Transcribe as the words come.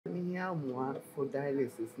more for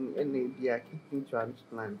dialysis and maybe a kidney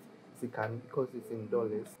transplant. They can because it's in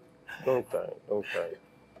dollars. Don't cry, don't cry.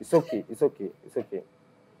 It's okay, it's okay, it's okay.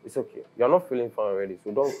 It's okay. You're not feeling fine already,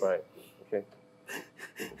 so don't cry. Okay?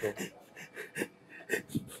 Okay.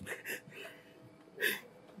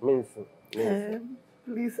 Means.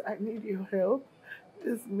 Please, I need your help.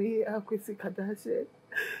 It's me, Akwasi Kardashian.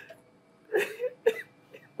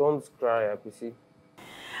 Don't cry, Akwasi.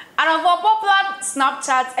 And of our popular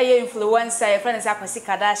Snapchat, a influencer, friend is Akwasi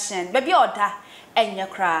Kardashian. Baby order. Enya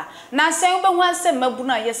kra na sen ube ho asem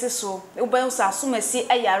mabuna yesi so ube usa asumesi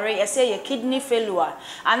eyare yesi ye kidney failure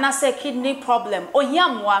ana se kidney problem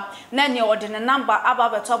ohiamwa na ne ode ne number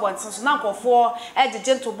ababeto bonten so na nkofo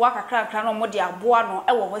ejeje ntobo kakra no mode aboa no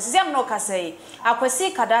ewo ho sisem no kasei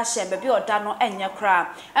Akwasi Kardashian baby oda no enya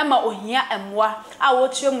kra ema ohia emwa a wo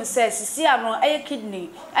tuem se sisi ano eye kidney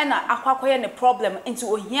ena akwakoye ne problem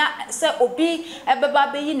into ohia se obi ebeba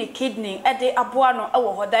beyi ne kidney ede aboa no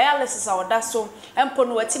ewo ho dialysis a oda so empo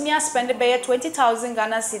no watimi spend be 20,000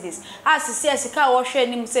 Ghana cedis asisi asika wo hwe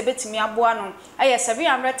nim se betimi aboa no eye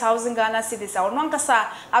 700,000 Ghana cedis a ono nkasa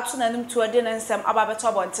atu nanim to ade na nsem ababeto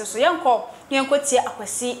abonte so yenko tie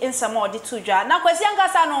Akwasi nsem odi tudwa na Akwasi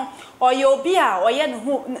nkasa no oye obi a oye ne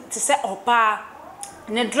hu te se oba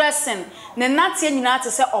ne dressing ne natie nyina te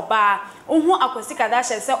se oba uhu Akwasi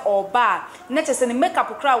Kardashian se oba ne te se ne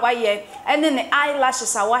makeup kra waye ene ne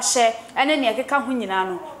eyelashes a wahye ene ne ekeka hu nyina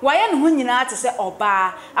no waye ne hu nyina te se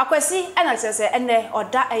oba Akwasi ena te se ene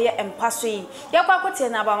oda eye empaso yi yakwa kote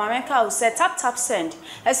na ba mamenka u se tap send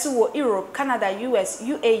esi wo Europe Canada US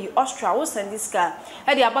UAE Australia wo send this guy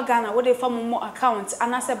e de abaga na wo de fam mo account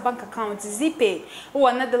anase bank account Zipay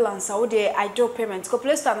wo Netherlands wo de idol payment ko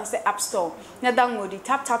Play Store na se App Store na download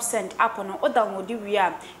tap send app no o download wi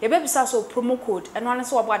a ye be bisa so promo code and one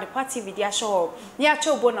so about the party video show near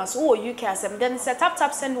show bonus oh UK asem then set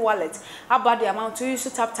tap send wallet about the amount to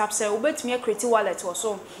use tap send obet me create wallet or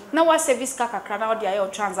so na what service kakra na the your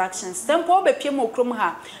transactions tempo be piem okrom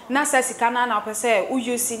ha na sika na opese u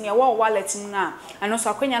use near wallet na and also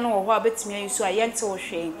akwanya no wo ho obet me use ayente wo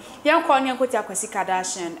hwe yan ko ne nkoti Akwasi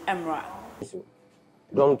Kardashian emra.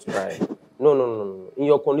 Don't cry. No. In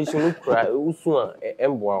your condition, you cry.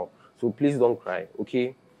 So please don't cry,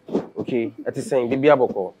 okay? Okay. At the same, baby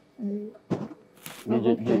aboko. Means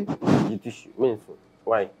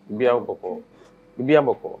why? Baby aboko. Baby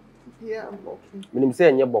aboko. Yeah, I'm okay. Meaning say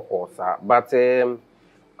any boko, sir. But I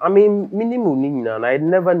mean, minimum, and I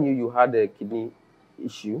never knew you had a kidney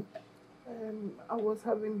issue. I was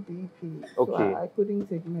having BP, okay. So I couldn't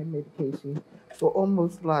take my medication for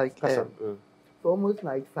almost like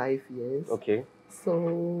 5 years. Okay.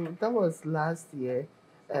 So that was last year,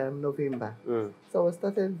 November. So I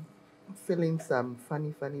started feeling some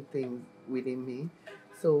funny things within me.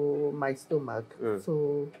 So my stomach.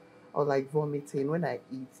 So I was like vomiting. When I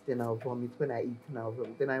eat, then I'll vomit. When I eat, then I'll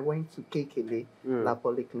vomit. Then I went to KKL, La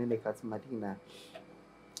Polyclinic at Medina.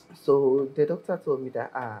 So the doctor told me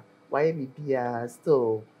that why be I'm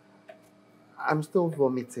still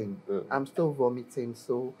vomiting. I'm still vomiting.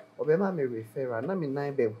 So obema me referral. Na me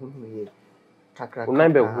nine be hunu ye. Kakra.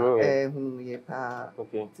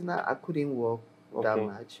 Okay. Tina I couldn't walk that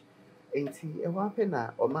much. Inti e wape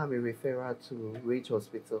na oma me referral to Rage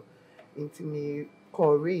Hospital. Inti me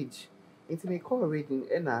call Rage. Inti me call Rage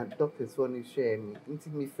and doctors want to share me. Inti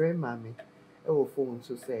me friend mommy. E wo phone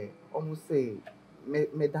to say almost say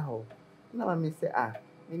me daho. Now me say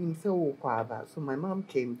so my mom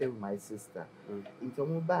came there with my sister. Into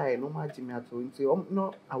mobile, no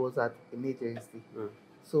no, I was at emergency.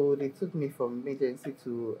 So they took me from emergency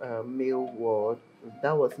to male ward.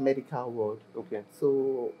 That was medical ward. Okay.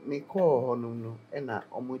 So me call no and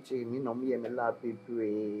omoche me no me lab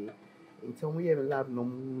baby. Until we lab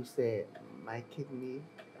no say my kidney,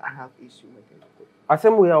 I have issue with it.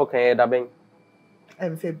 Asem we okay dabeng.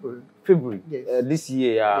 February. Yes. This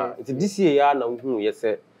year, yes. It's this year now. Yes,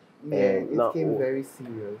 it came very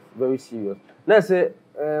serious. Very serious. Now say,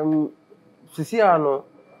 Siciano,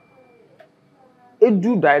 it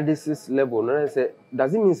do dialysis level. No, say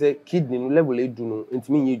does it mean say kidney level it do no? It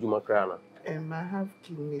mean you do macrana. I have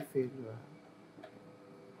kidney failure.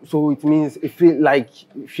 So it means it feel like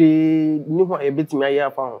she knew what a bit me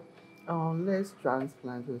found. Unless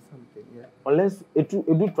transplant or something, yeah. Unless it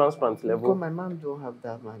do transplant level. Because my mom don't have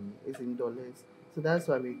that money. It's in dollars. So that's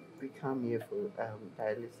why we come here for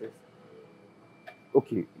dialysis.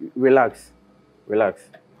 Okay, relax.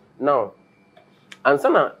 Now, and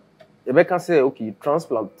sana, Rebecca say, okay,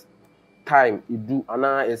 transplant time you do, and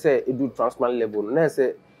I say you do transplant level. And I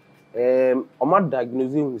say, I'm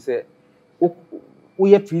diagnosing who say,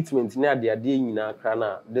 we have treatment near the idea in our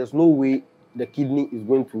crana. There's no way the kidney is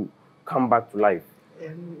going to come back to life?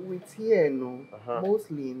 With here, no, Uh-huh.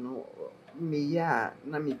 mostly, no, me, yeah,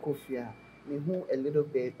 na me coffee, me who a little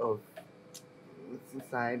bit of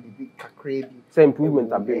inside the big crazy. Say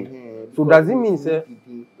improvement a bit. So does it mean say?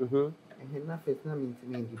 Na first na me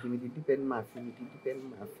depend my fee, depend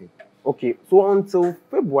my fee. Okay, so until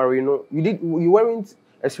February, you weren't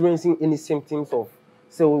experiencing any symptoms of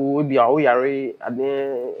so we be yare and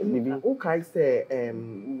then maybe. Okay, say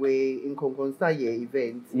we in Kongonsa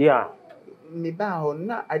event. Yeah. Me ba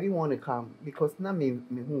na I didn't want to come because na me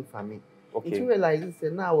home for me. Okay. You realize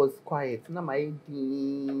now I was quiet. Na my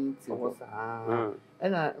ding was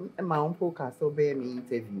and my uncle castle bear me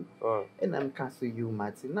interview. And I'm castle you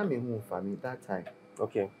Martin. Na me home for me that time.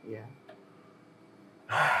 Okay. Yeah.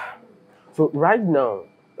 So right now,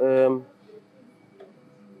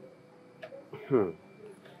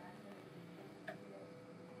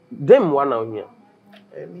 them one out here.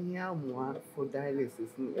 Me more for dialysis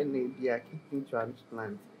and they are kidney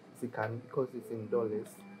transplant because it's in dollars.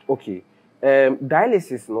 Okay.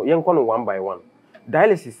 Dialysis no, you can one by one.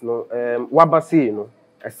 Dialysis no, wabasi no,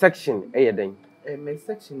 a section then. My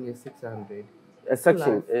section is 600. A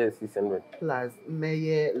section is 600. Plus,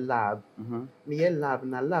 my lab. My lab,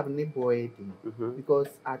 na lab ni boy because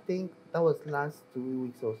I think that was last 2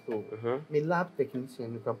 weeks or so. My lab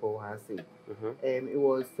technician, it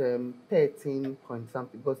was 13 point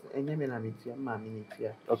something because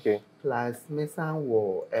okay. Plus, my son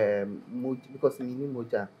was because me ni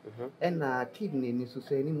moja and kidney ni so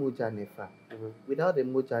any moja nefa. Without the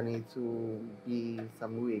moja need to be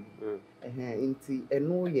some way. Into a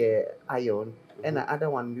new year iron. And the other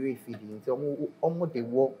one we feeding. So almost the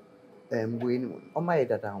walk when on my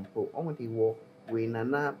data down almost the walk when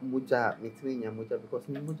na muja meeting ya muja because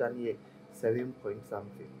muja near 7 point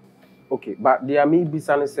something. Okay, but there may be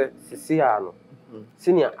some senior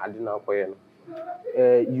adina koyeno.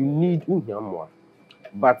 You need more,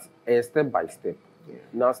 but step by step. Yeah.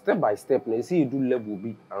 Now step by step, now see you do level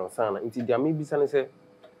B and sana. Until there may be some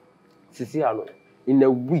senior in a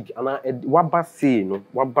week and what say.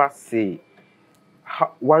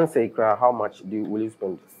 Once a cry, how much will you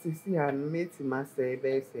spend? Sisi and mate must say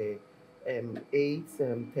 8,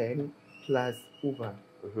 10 plus Uber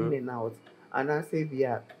in and out. And I say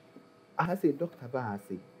I say Dr.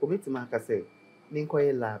 Bahasi, Obetimaka say,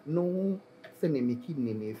 Ninkoye lab, no sending me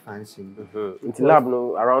kidney function. Into lab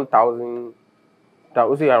no around 1,000. That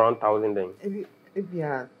was around 1,000 then. If you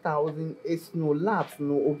are 1,000, it's no labs,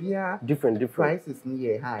 no obia different prices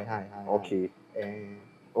near high. Okay.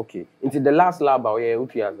 Okay. Into the last lab, what you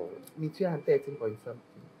have? Me too, 13 point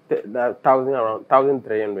something. 1,000 around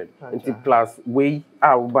 1,300. Into plus way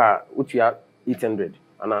what you have 800.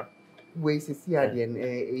 Anna. Way see at the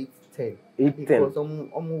 810. 810. Because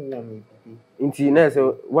warm. Into next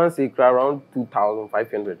once a cry around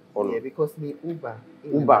 2,500. Yeah, because me Uber.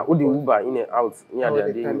 What the Uber in and out near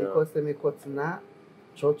the day. Because me got na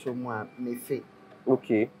church me fee.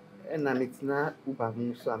 Okay. And I'm it's not Uber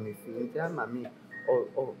musa me fee. Into mammy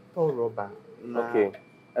or rubber. Okay.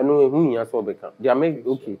 I know who you saw become. They are make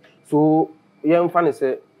okay. So young fan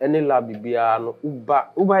say any lab be no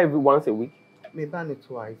Uber every once a week. Me ban it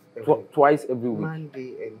twice. Twice every week.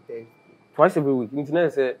 Monday and Thursday. Twice every week.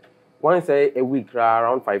 Internet say once a week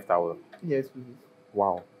around 5,000. Yes, please.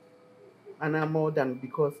 Wow. And I'm more than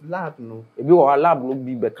because lab no. If you are lab no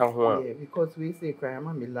be become one. Yeah, because we say cry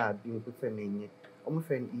me lab being put me. I'm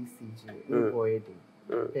friend ECG. No boy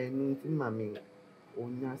and mommy.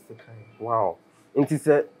 Wow. It is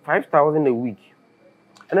 5,000 a week.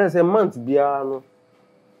 And as a month, no,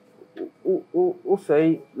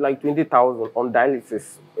 say like 20,000 on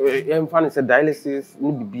dialysis. I'm funny, say dialysis,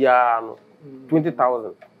 no,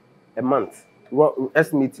 20,000 a month. Well,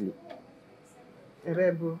 estimately.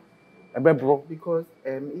 Bro. Because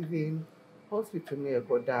even hospital near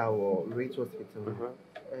Koda or Rich Hospital,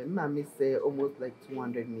 mommy say almost like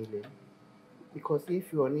 200 million. Because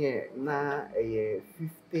if you're near now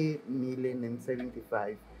 50 million and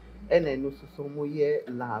 75, and then also some more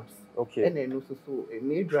labs. Okay. And then also so a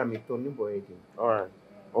major method boy. All right.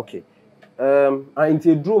 Okay.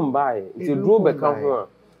 Into drum by into drum become one.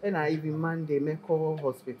 And I even Monday make call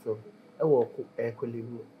hospital. I work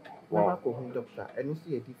Kolibu. Wow. Doctor and you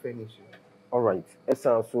see a different issue. All right.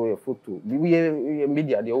 Essence so a photo. We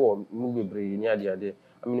media the or movie brain near the other.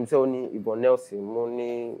 I mean, say only Ibon Nelson,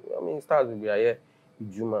 money. I mean, stars will be here.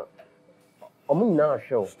 Juma. Omu na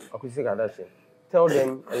show. Akwasi Kardashian. Tell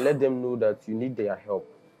them and let them know that you need their help.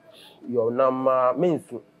 Your number means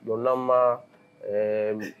your number.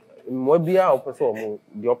 What be our person?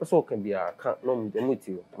 The person can be a can't no with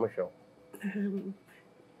you. I'm sure.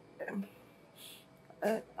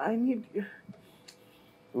 I need.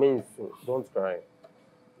 Means don't cry.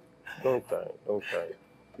 Don't cry. Don't cry.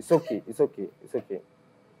 It's okay. It's okay. It's okay.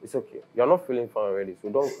 It's okay. You're not feeling fine already, so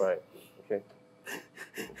don't cry. Okay.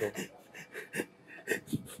 Okay.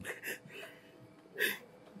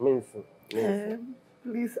 Means.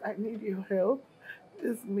 Please, I need your help.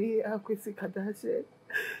 It's me, Akwasi Kardashian.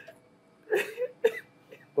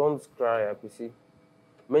 Don't cry, Akwasi.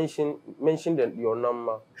 Mention your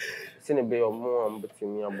number. Send a your mom, but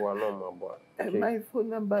me and my phone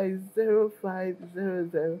number is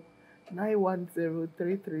 0500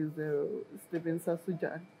 910-330. Stephen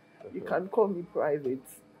Sasujan. You can call me private.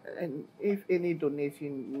 And if any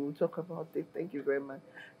donation, we'll talk about it. Thank you very much.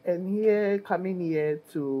 And coming here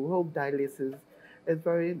to Hope Dialysis, it's a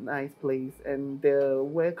very nice place. And the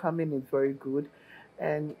welcoming is very good.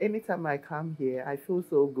 And anytime I come here, I feel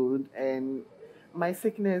so good. And my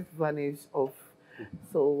sickness vanished off.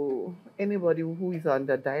 So anybody who is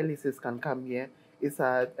under dialysis can come here. It's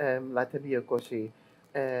at Latabia Koshi.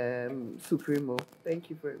 Supremo. Thank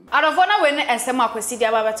you very much. Arafona when esema Akwasi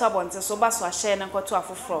dia ba beto abonte so baso a share na nkoto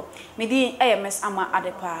afoforo. Me di AMS ama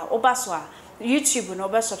adepa. Obaso a YouTube no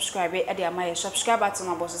be subscribe e de ama subscribe button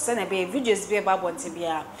oboso se na be videos be ba abonte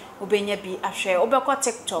bia obenya bi ahwe obekọ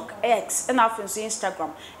TikTok, X, and afenso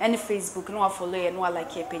Instagram and Facebook no follow e no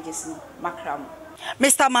like your pages no makram.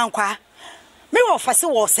 Mr. Mankwa me office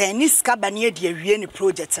was a niska bani e de awie ni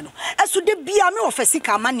project no. Eso de bia me office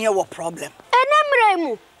ka ma ne wo problem.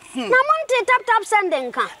 Enemremu. Na monte tap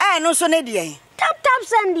sending kan. No so ne de Tap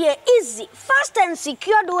send here easy, fast and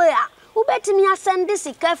secured way. Ubetimi send this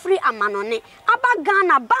free amanone. Aba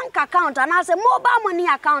Ghana bank account and as a mobile money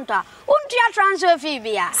account. Untia transfer fee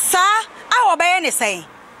via. Sir, I obey any say.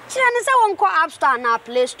 Chine say wonko App Store na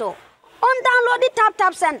Play Store. On download the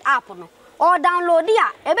tap send app no. Or download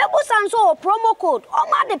ya. Ebebu sanso promo code.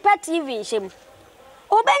 Oma the pet TV shim.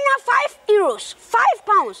 Obenya €5,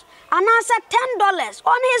 £5, and answer $10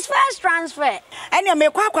 on his first transfer. And you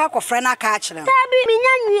make kwa friend a catch them. Tabi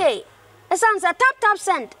minyanwe. Esanse tap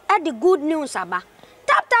send at the good news aba.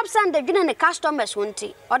 Tap send the gina the customers won't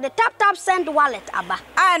or the tap send wallet aba.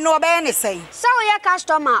 I know be any say. So your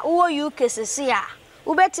customer who you kesisia.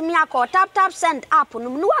 Ubetimi akọ tap send app no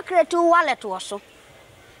no create wallet wo so.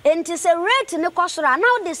 Enti se rate ne kosora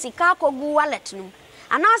now the sika kogu wallet no.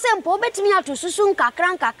 Anase mpo betimi atususu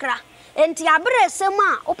nkakra enti abre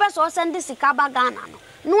sema opeso send sika ba Ghana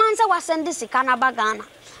no anse wa send sika na ba Ghana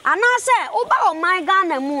anase oba o my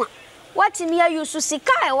Ghana mu watimi use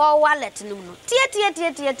sika e wo wallet no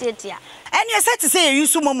tie and you said to say you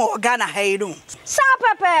use momo Ghana hayru sa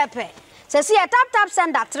pepepe se si tap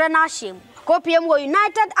send that trena shim kopiem wo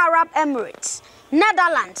United Arab Emirates,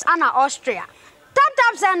 Netherlands and Austria.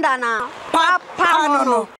 Tap send na papa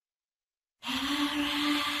no.